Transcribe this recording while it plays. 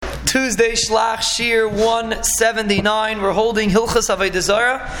Tuesday, Shlach Shir 179. We're holding Hilchas Avodah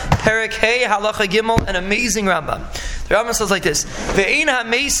Zarah, Perek Hey, Halacha Gimel, an amazing Rambam. The Rambam says like this: Ve'ein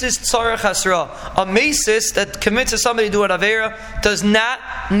ha'mesis tzarech hasra. A mesis that commits somebody to do an avera does not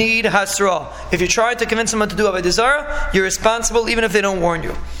need hasra. If you're trying to convince someone to do Avodah Zarah, you're responsible even if they don't warn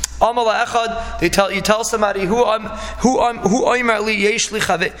you. You tell somebody who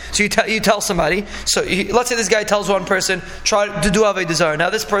so you tell somebody. So let's say this guy tells one person, try to do Avodah Zarah.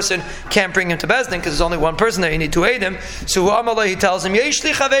 Now this person can't bring him to Bezdin because there's only one person there. You need to aid him. So he tells him,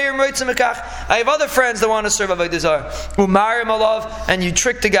 I have other friends that want to serve Avodah Zarah. And you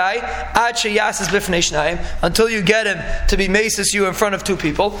trick the guy until you get him to be maces you in front of two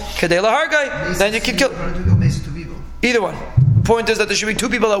people. Then you can kill either one. The point is that there should be two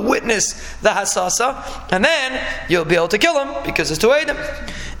people that witness the hasasa, and then you'll be able to kill him because it's two edim.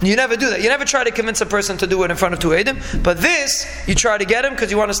 You never do that. You never try to convince a person to do it in front of two edim. But this, you try to get him because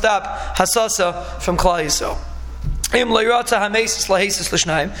you want to stop hasasa from Klal Yisrael. Let's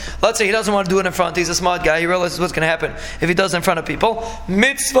say he doesn't want to do it in front. He's a smart guy. He realizes what's going to happen if he does it in front of people.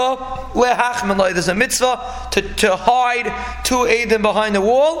 Mitzvah lehachman. There's a mitzvah to hide two edim behind the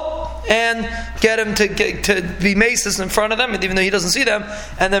wall and get him to be maces in front of them, even though he doesn't see them,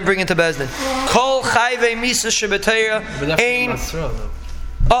 and then bring it to Bezdin. Kol chayve misa shebetayra ain.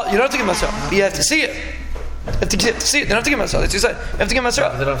 Oh, you don't have to give Masra. You have to see it. You have to see it. You don't have to give Masra. That's what you said. You have to give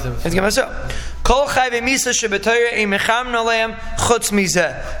Masra. You have to give Masra. Kol chayve misa shebetayra ain mecham naleim chutz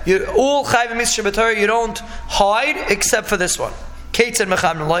mizeh. You all chayve misa shebetayra. You don't hide except for this one. Kate said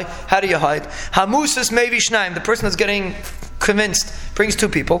mecham nalei. How do you hide? Hamusas mevi shnaim. The person that's getting convinced brings two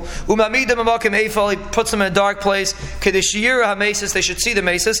people. He puts them in a dark place. They should see the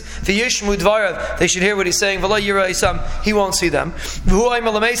maces. They should hear what he's saying. He won't see them.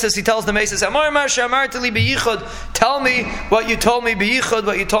 He tells the maces, tell me what you told me biyichud,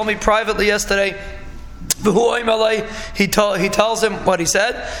 what you told me privately yesterday. He tells him what he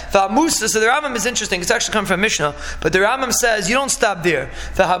said. So the Rambam is interesting. It's actually come from Mishnah, but the Rambam says you don't stop there.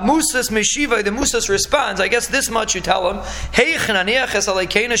 The Musas responds. I guess this much you tell him. How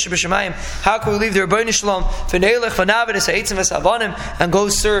can we leave the Rebbeinu Shalom and go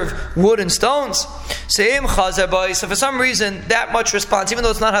serve wood and stones? So for some reason that much response, even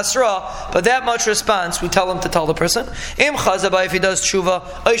though it's not hasra, but that much response, we tell him to tell the person. If he does tshuva,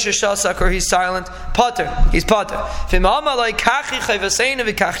 or he's silent, pater. He's potter. If he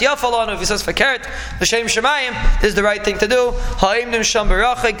says fakert, l'shem shemayim, this is the right thing to do.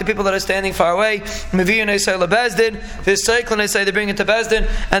 The people that are standing far away, they say they bring it to Bezdin,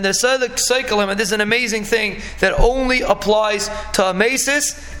 and they cycle him. And this is an amazing thing that only applies to a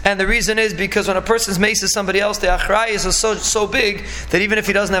maces. And the reason is because when a person's maces somebody else, the achrai is so big that even if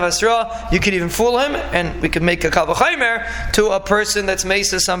he doesn't have asra, you could even fool him, and we could make a kal v'chaymer to a person that's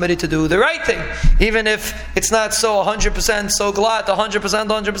maces somebody to do the right thing, even if it's not so 100% so glad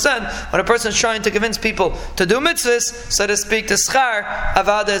 100%. When a person is trying to convince people to do mitzvahs, so to speak, the schar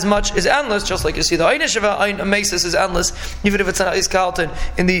avada as much is endless, just like you see the einish of a maces is endless, even if it's an iskalton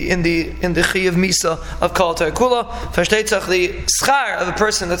in the chi of misa of kol terkula. Versteht the schar of a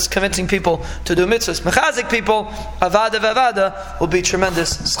person that's convincing people to do mitzvahs, mechazik people, avada will be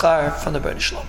tremendous schar from the Rebbeinu Shalom.